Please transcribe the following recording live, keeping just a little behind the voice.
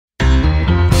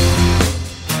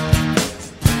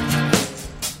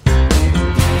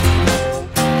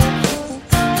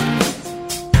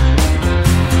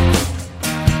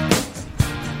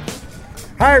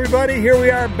Hi everybody, here we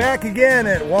are back again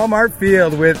at Walmart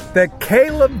Field with the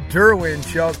Caleb Derouin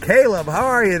Show. Caleb, how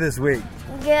are you this week?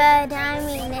 Good. I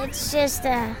mean, it's just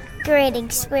a great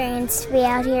experience to be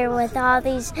out here with all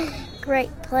these great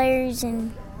players,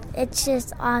 and it's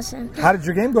just awesome. How did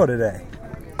your game go today?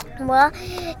 Well,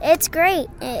 it's great.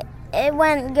 It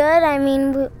went good. I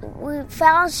mean, we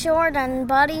fell short on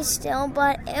buddies still,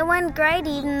 but it went great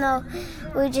even though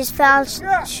we just fell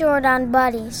short on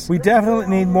buddies. We definitely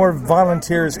need more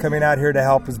volunteers coming out here to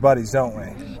help as buddies, don't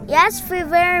we? Yes, we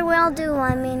very well do.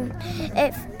 I mean,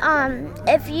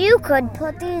 if you could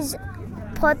put this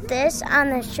on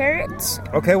the shirts.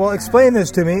 Okay, well, explain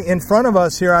this to me. In front of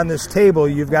us here on this table,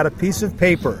 you've got a piece of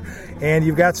paper, and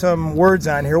you've got some words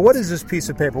on here. What is this piece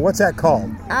of paper? What's that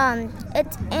called?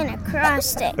 It's an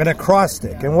acrostic. An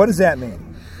acrostic. And what does that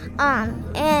mean? And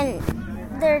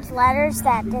there's letters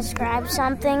that describe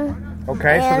something.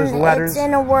 Okay, so there's letters. It's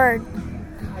in a word.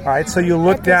 All right, so you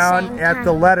look down at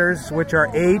the letters, which are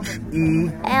H-E-L-P,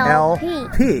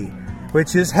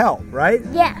 which is help, right?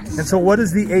 Yes. And so what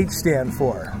does the H stand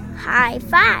for? High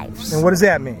fives. And what does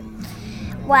that mean?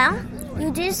 Well,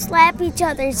 you just slap each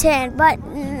other's hand, but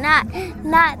not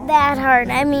that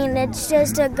hard. I mean, it's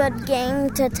just a good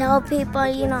game to tell people,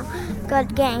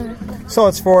 good game. So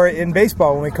it's for, in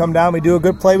baseball, when we come down, we do a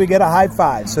good play, we get a high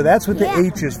five. So that's what the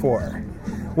H is for.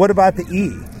 What about the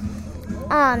E?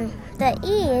 The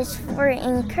E is for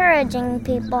encouraging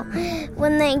people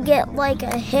when they get like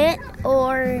a hit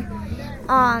or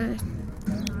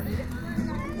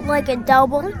like a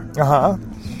double. Uh-huh.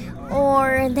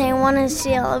 Or they want to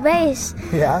steal a base.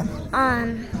 Yeah.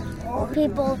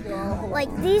 People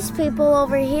like these people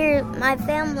over here, my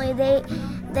family, they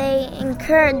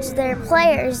encourage their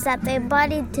players that they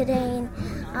buddied today.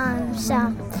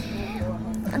 So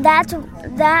that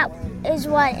is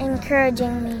what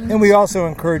encouraging means. And we also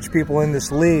encourage people in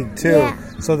this league too. Yeah.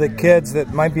 So the kids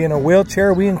that might be in a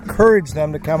wheelchair, we encourage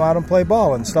them to come out and play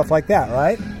ball and stuff like that,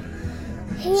 right?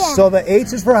 Yeah. So the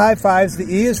H is for high fives, the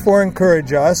E is for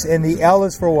encourage us, and the L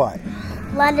is for what?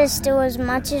 Let us do as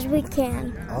much as we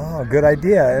can. Oh, good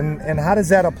idea. And how does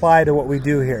that apply to what we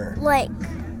do here? Like,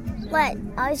 let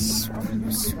us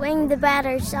swing the bat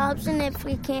ourselves, and if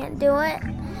we can't do it,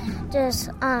 just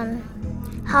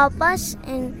help us,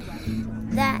 and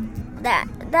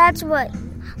that's what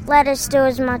let us do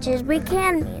as much as we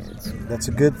can means. That's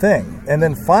a good thing. And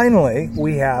then finally,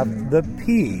 we have the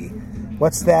P.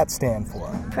 What's that stand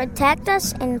for? Protect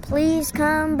us and please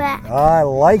come back. I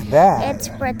like that. It's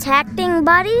protecting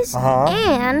buddies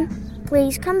and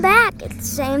please come back at the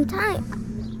same time.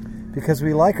 Because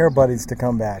we like our buddies to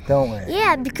come back, don't we?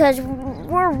 Yeah, because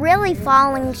we're really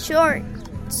falling short.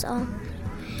 So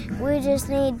we just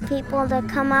need people to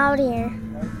come out here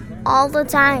all the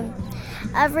time.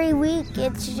 Every week,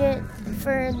 it's just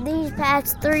for these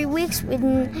past 3 weeks,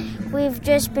 we've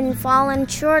just been falling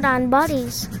short on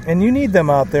buddies. And you need them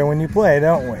out there when you play,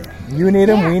 don't we? You need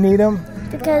them, we need them.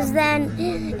 Because then,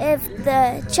 if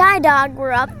the Chai Dog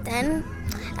were up, then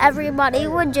everybody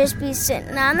would just be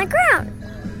sitting on the ground.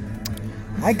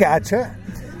 I gotcha.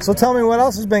 So tell me, what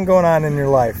else has been going on in your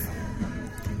life?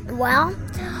 Well,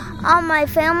 all my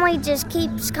family just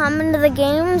keeps coming to the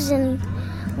games, and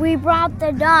we brought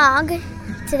the dog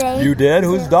today. You did?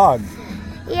 Whose dog?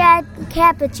 Yeah,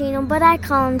 Cappuccino, but I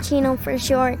call him Chino for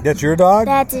short. That's your dog?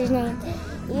 That's his name.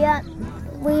 Yep,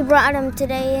 we brought him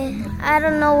today. I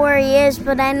don't know where he is,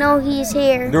 but I know he's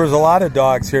here. There was a lot of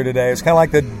dogs here today. It's kind of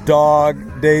like the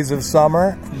dog days of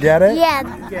summer. Get it? Yeah.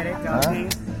 Get it, doggy?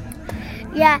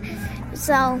 Yeah,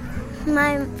 so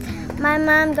my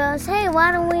mom goes, hey,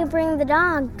 why don't we bring the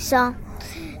dog? So,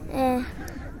 my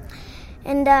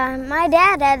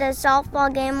dad had a softball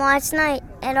game last night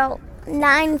at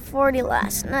 9:40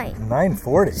 last night.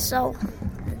 9:40? So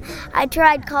I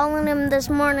tried calling him this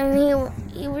morning.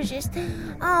 He was just,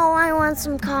 oh, I want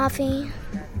some coffee.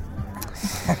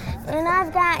 And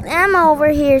I've got Emma over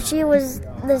here. She was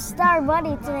the star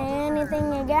buddy today.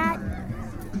 Anything you got?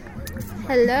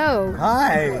 Hello.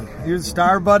 Hi. You're the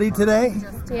star buddy today?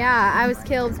 Yeah, I was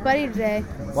Caleb's buddy today.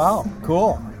 Wow,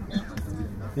 cool.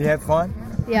 You had fun?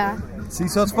 Yeah. See,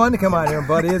 so it's fun to come out here and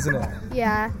buddy, isn't it?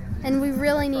 Yeah, and we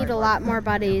really need a lot more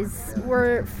buddies.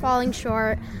 We're falling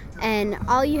short, and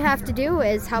all you have to do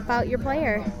is help out your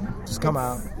player. Just come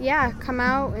out. Yeah, come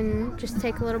out and just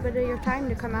take a little bit of your time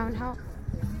to come out and help.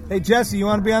 Hey, Jesse, you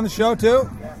want to be on the show too?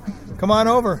 Come on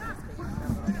over.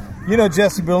 You know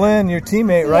Jesse Berlin, your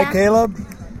teammate, right, Caleb?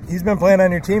 He's been playing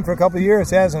on your team for a couple of years,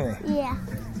 hasn't he? Yeah.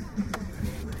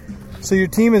 So your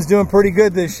team is doing pretty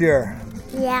good this year.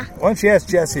 Yeah. Why don't you ask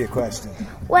Jesse a question?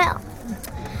 Well,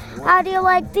 how do you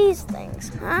like these things,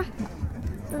 huh?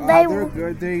 They're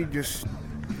good. They just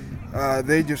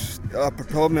They just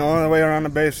propelled me all the way around the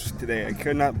bases today. I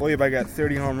could not believe I got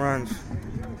 30 home runs.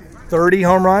 30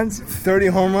 home runs? 30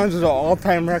 home runs is an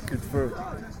all-time record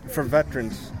for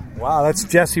veterans. Wow, that's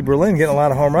Jesse Berlin getting a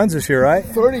lot of home runs this year, right?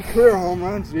 30 career home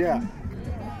runs, yeah.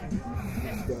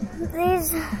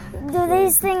 Do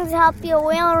these things help you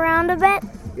wheel around a bit?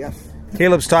 Yes.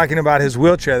 Caleb's talking about his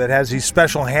wheelchair that has these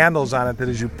special handles on it that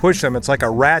as you push them, it's like a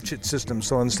ratchet system.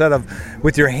 So instead of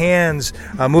with your hands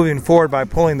moving forward by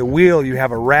pulling the wheel, you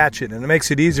have a ratchet. And it makes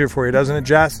it easier for you, doesn't it,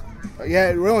 Jess? Yeah,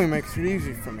 it really makes it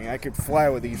easy for me. I could fly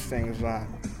with these things on.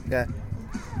 Yeah.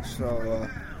 So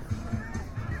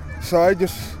I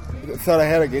just thought I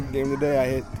had a good game today. I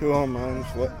hit 2 home runs.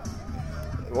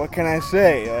 What can I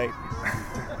say?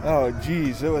 Oh,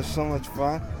 geez, it was so much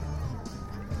fun.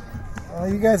 Well,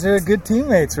 you guys are good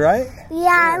teammates, right?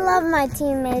 Yeah, I love my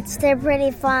teammates. They're pretty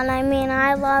fun. I mean,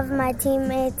 I love my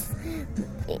teammates.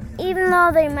 Even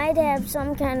though they might have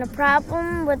some kind of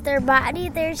problem with their body,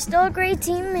 they're still great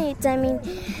teammates. I mean,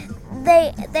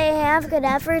 they have good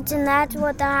efforts, and that's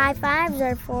what the high fives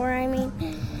are for. I mean,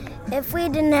 if we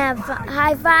didn't have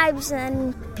high fives,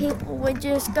 then people would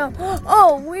just go,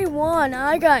 "Oh, we won.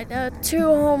 I got 2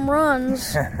 home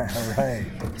runs." Right.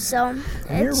 So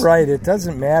you're right. It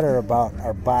doesn't matter about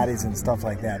our bodies and stuff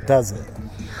like that, does it?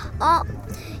 Oh,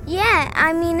 yeah.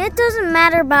 I mean, it doesn't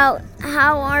matter about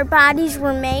how our bodies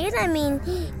were made. I mean,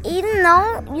 even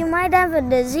though you might have a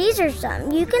disease or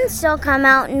something, you can still come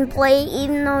out and play.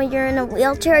 Even though you're in a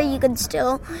wheelchair, you can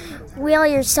still wheel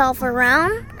yourself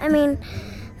around. I mean,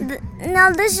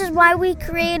 now this is why we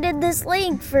created this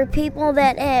league for people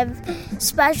that have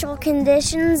special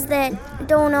conditions that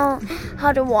don't know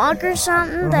how to walk or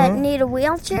something, that need a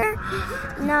wheelchair.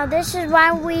 Now this is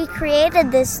why we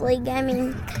created this league. I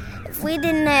mean, if we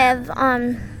didn't have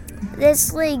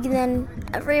this league, then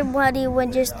everybody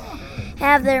would just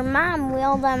have their mom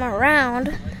wheel them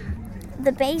around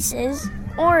the bases,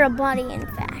 or a buddy, in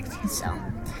fact. So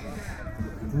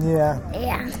yeah.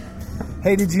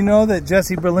 Hey, did you know that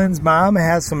Jesse Berlin's mom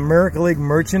has some Miracle League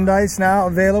merchandise now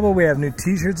available? We have new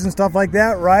T-shirts and stuff like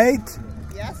that, right?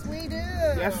 Yes, we do.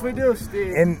 Yes, we do,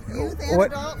 Steve. And Youth and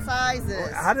adult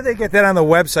sizes. How do they get that on the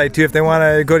website, too, if they want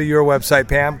to go to your website,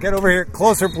 Pam? Get over here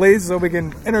closer, please, so we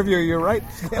can interview you, right?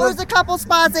 Well, there's a couple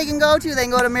spots they can go to. They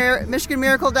can go to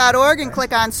MichiganMiracle.org and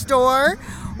click on store.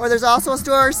 Or there's also a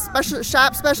store,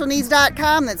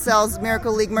 ShopSpecialNeeds.com, that sells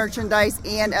Miracle League merchandise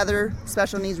and other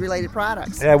special needs related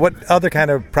products. Yeah, what other kind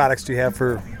of products do you have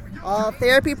for?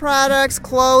 Therapy products,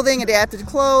 clothing, adapted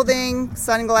clothing,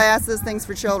 sunglasses, things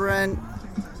for children,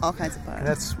 all kinds of products. And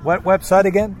that's what website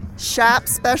again?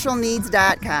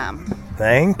 ShopSpecialNeeds.com.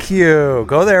 Thank you.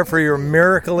 Go there for your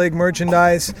Miracle League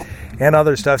merchandise and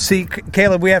other stuff. See,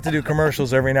 Caleb, we have to do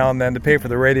commercials every now and then to pay for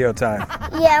the radio time.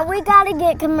 Yeah, we got to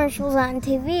get commercials on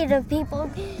TV to people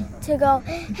to go,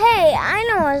 "Hey, I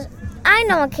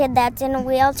know a kid that's in a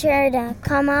wheelchair to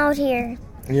come out here."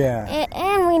 Yeah.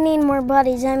 And we need more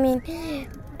buddies. I mean,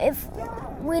 if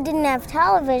we didn't have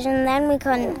television, then we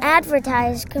couldn't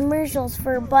advertise commercials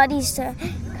for buddies to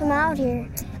come out here.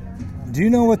 Do you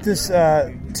know what this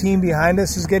team behind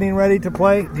us is getting ready to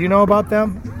play? Do you know about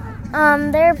them?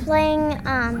 They're playing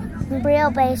real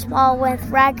baseball with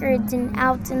records and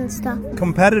outs and stuff.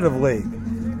 Competitive league.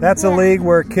 That's a league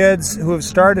where kids who have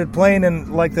started playing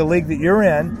in like the league that you're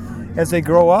in, as they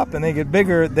grow up and they get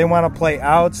bigger, they want to play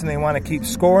outs and they want to keep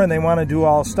score and they want to do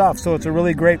all stuff. So it's a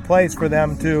really great place for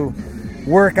them to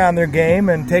work on their game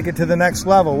and take it to the next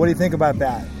level. What do you think about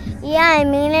that? Yeah, I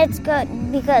mean, it's good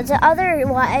because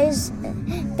otherwise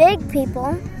big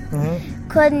people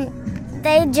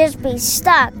they'd just be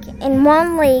stuck in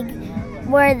one league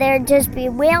where there'd just be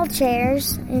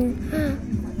wheelchairs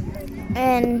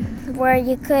and where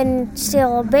you couldn't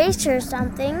steal a base or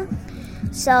something.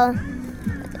 So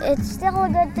it's still a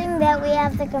good thing that we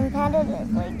have the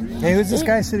competitive league. Hey, who's this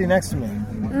guy sitting next to me?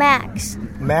 Max.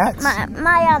 Max?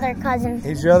 My other cousin.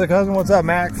 He's your other cousin? What's up,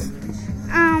 Max?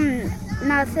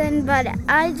 Nothing, but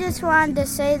I just wanted to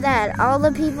say that all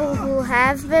the people who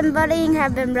have been buddying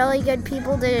have been really good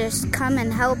people to just come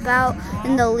and help out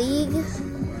in the league.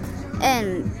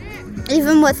 And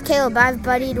even with Caleb, I've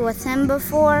buddied with him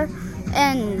before,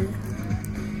 and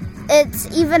it's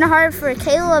even hard for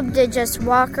Caleb to just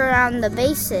walk around the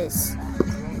bases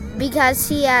because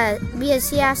he has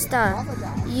to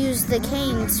use the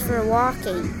canes for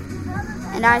walking,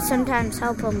 and I sometimes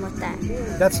help him with that.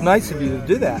 That's nice of you to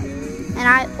do that. And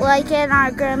I, like in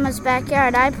our grandma's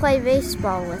backyard, I play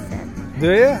baseball with him.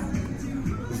 Do you?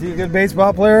 Is he a good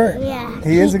baseball player? Yeah.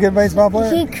 He is a good baseball player?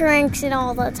 He cranks it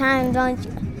all the time, don't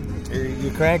you?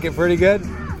 You crank it pretty good?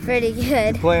 Pretty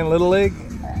good. Playing Little League?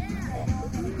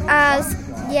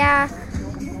 Yeah.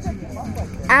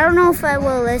 I don't know if I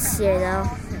will this year, though.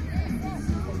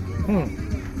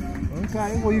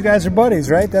 Okay, well, you guys are buddies,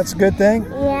 right? That's a good thing.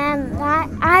 Yeah,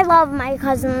 I love my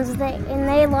cousins, and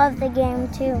they love the game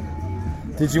too.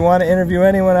 Did you want to interview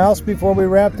anyone else before we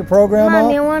wrap the program Mom,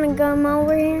 up? you want to come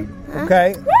over here? Huh?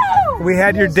 Okay. We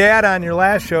had your dad on your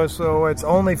last show, so it's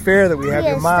only fair that we have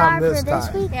your mom this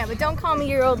time. Week? Yeah, but don't call me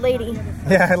your old lady.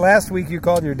 Yeah, last week you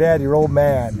called your dad your old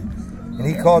man, and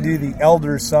he called you the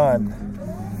elder son.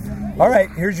 All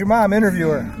right, here's your mom. Interview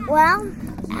her. Well,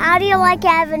 how do you like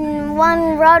having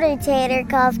one rotator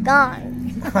cuff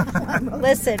gone?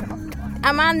 Listen,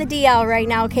 I'm on the DL right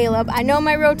now, Caleb. I know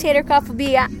my rotator cuff will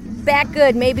be back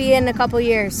good maybe in a couple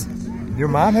years. Your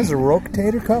mom has a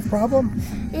rotator cuff problem?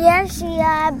 Yeah, she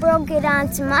broke it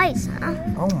on some ice, huh?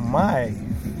 Oh, my.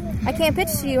 I can't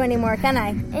pitch to you anymore, can I?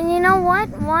 And you know what?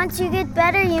 Once you get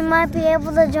better, you might be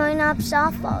able to join up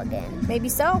softball again. Maybe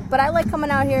so, but I like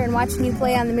coming out here and watching you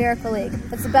play on the Miracle League.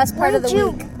 That's the best part of the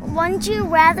week. Wouldn't you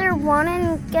rather run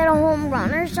and get a home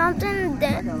run or something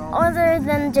other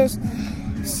than just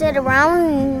sit around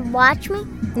and watch me?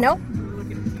 Nope.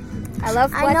 I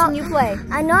love watching you play.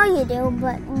 I know you do,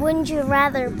 but wouldn't you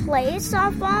rather play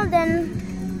softball than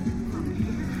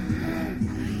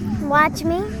watch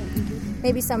me?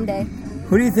 Maybe someday.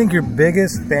 Who do you think your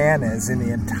biggest fan is in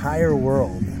the entire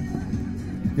world?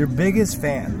 Your biggest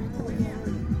fan?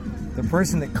 The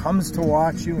person that comes to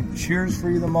watch you and cheers for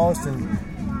you the most? And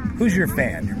who's your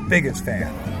fan, your biggest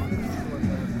fan?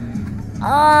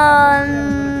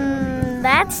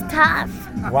 That's tough.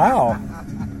 Wow.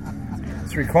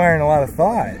 It's requiring a lot of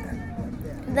thought.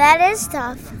 That is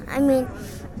tough. I mean,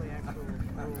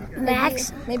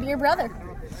 Max. Maybe your brother.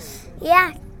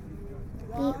 Yeah.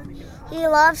 He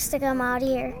loves to come out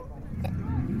here.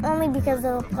 Only because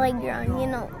of the playground, you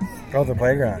know. Oh, the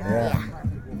playground, yeah.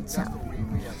 So.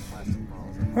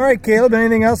 All right, Caleb,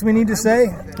 anything else we need to say?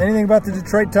 Anything about the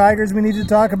Detroit Tigers we need to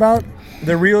talk about?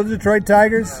 The real Detroit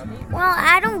Tigers? Well,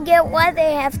 I don't get why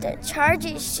they have to charge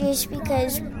us just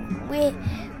because we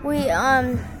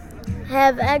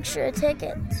have extra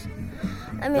tickets.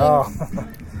 I mean,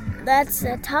 that's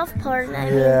the tough part.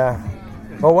 Yeah.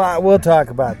 Well, we'll talk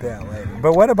about that later.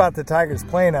 But what about the Tigers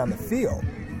playing on the field?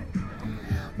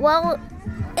 Well,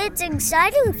 it's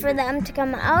exciting for them to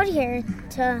come out here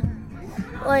to,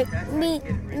 like, meet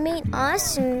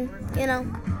us and, you know,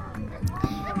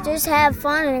 just have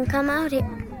fun and come out here.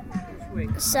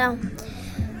 So,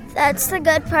 that's the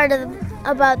good part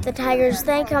about the Tigers.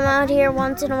 They come out here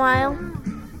once in a while.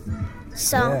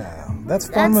 So, yeah, that's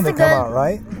fun when they come out,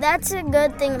 right? That's a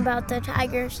good thing about the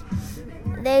Tigers.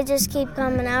 They just keep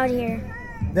coming out here.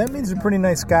 That means they're pretty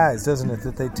nice guys, doesn't it?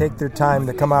 That they take their time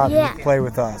to come out and play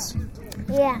with us.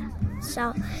 Yeah.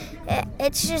 So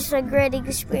it's just a great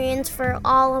experience for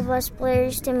all of us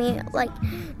players to meet, like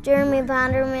Jeremy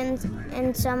Bonderman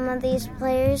and some of these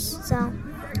players. So.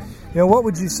 You know, what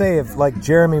would you say if, like,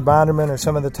 Jeremy Bonderman or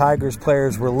some of the Tigers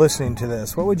players were listening to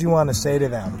this? What would you want to say to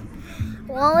them?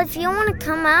 Well, if you want to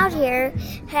come out here,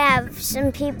 have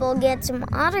some people get some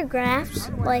autographs,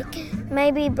 like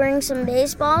maybe bring some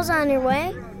baseballs on your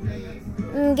way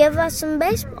and give us some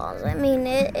baseballs. I mean,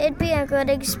 it'd be a good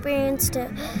experience to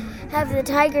have the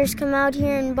Tigers come out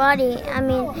here and buddy. I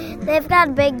mean, they've got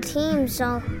a big team,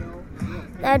 so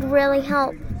that'd really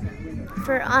help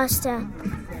for us to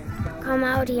come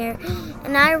out here.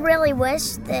 And I really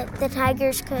wish that the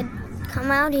Tigers could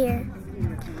come out here.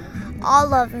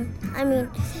 All of them. I mean,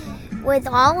 with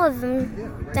all of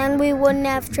them, then we wouldn't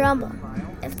have trouble.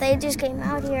 If they just came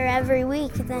out here every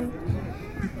week, then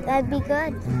that'd be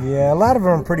good. Yeah, a lot of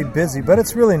them are pretty busy, but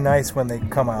it's really nice when they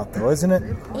come out, though, isn't it?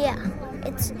 Yeah,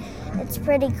 it's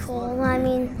pretty cool. I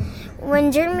mean,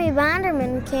 when Jeremy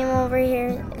Bonderman came over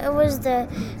here, it was the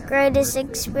greatest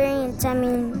experience. I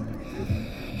mean,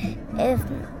 if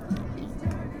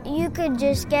you could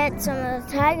just get some of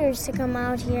the Tigers to come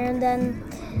out here, then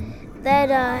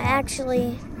that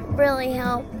actually really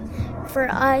help for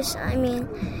us. I mean,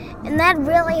 and that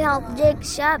really helped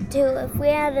Jake's shop too. If we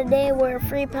had a day where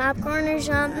free popcorn or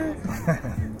something,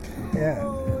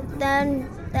 then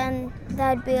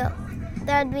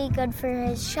that'd be good for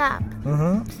his shop.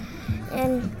 Mm-hmm.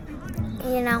 And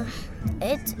you know,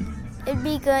 it'd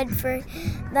be good for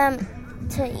them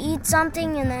to eat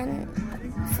something, and then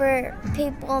for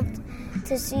people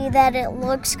to see that it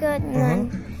looks good, and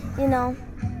then you know,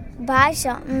 buy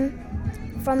something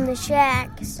from the shack.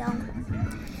 So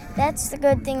that's the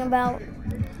good thing about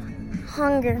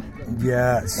hunger.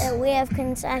 Yes. That we have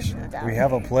concessions out. We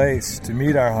have a place to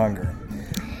meet our hunger.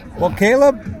 Well,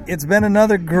 Caleb, it's been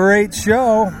another great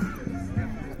show.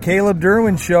 Caleb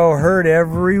Derouin Show, heard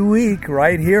every week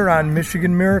right here on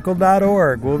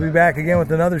MichiganMiracle.org. We'll be back again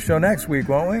with another show next week,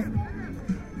 won't we?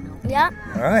 Yep.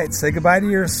 All right, say goodbye to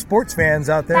your sports fans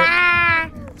out there. Bye.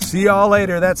 See y'all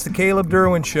later. That's the Caleb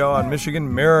Derouin Show on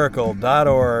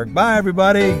MichiganMiracle.org. Bye,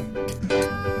 everybody.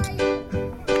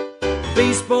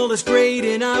 Baseball is great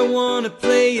and I want to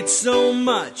play it so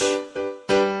much,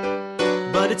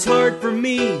 but it's hard for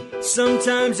me.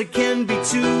 Sometimes it can be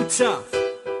too tough.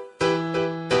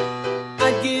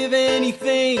 I'd give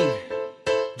anything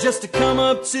just to come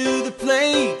up to the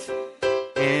plate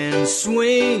and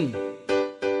swing.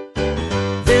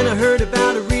 Then I heard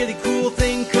about a really cool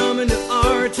thing coming to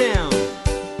our town.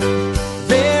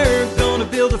 They're gonna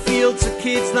build a field so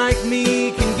kids like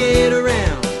me can get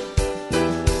around.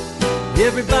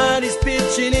 Everybody's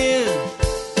pitching in,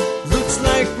 looks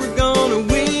like we're gonna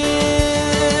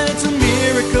win. It's a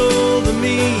miracle to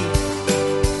me.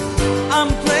 I'm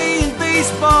playing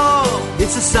baseball,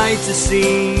 it's a sight to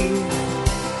see.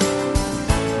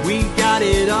 We got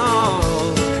it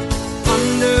all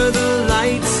under the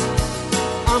lights.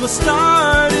 I'm a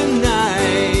star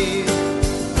tonight.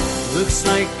 Looks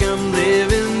like I'm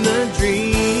living the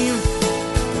dream,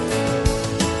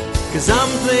 'cause I'm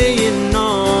playing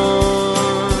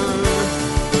on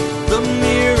the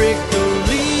Miracle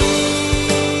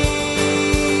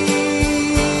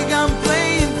League. I'm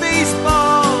playing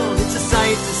baseball, it's a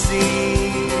sight to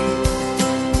see.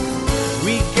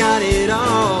 We got it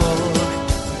all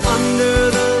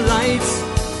under the lights.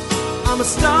 I'm a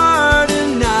star tonight.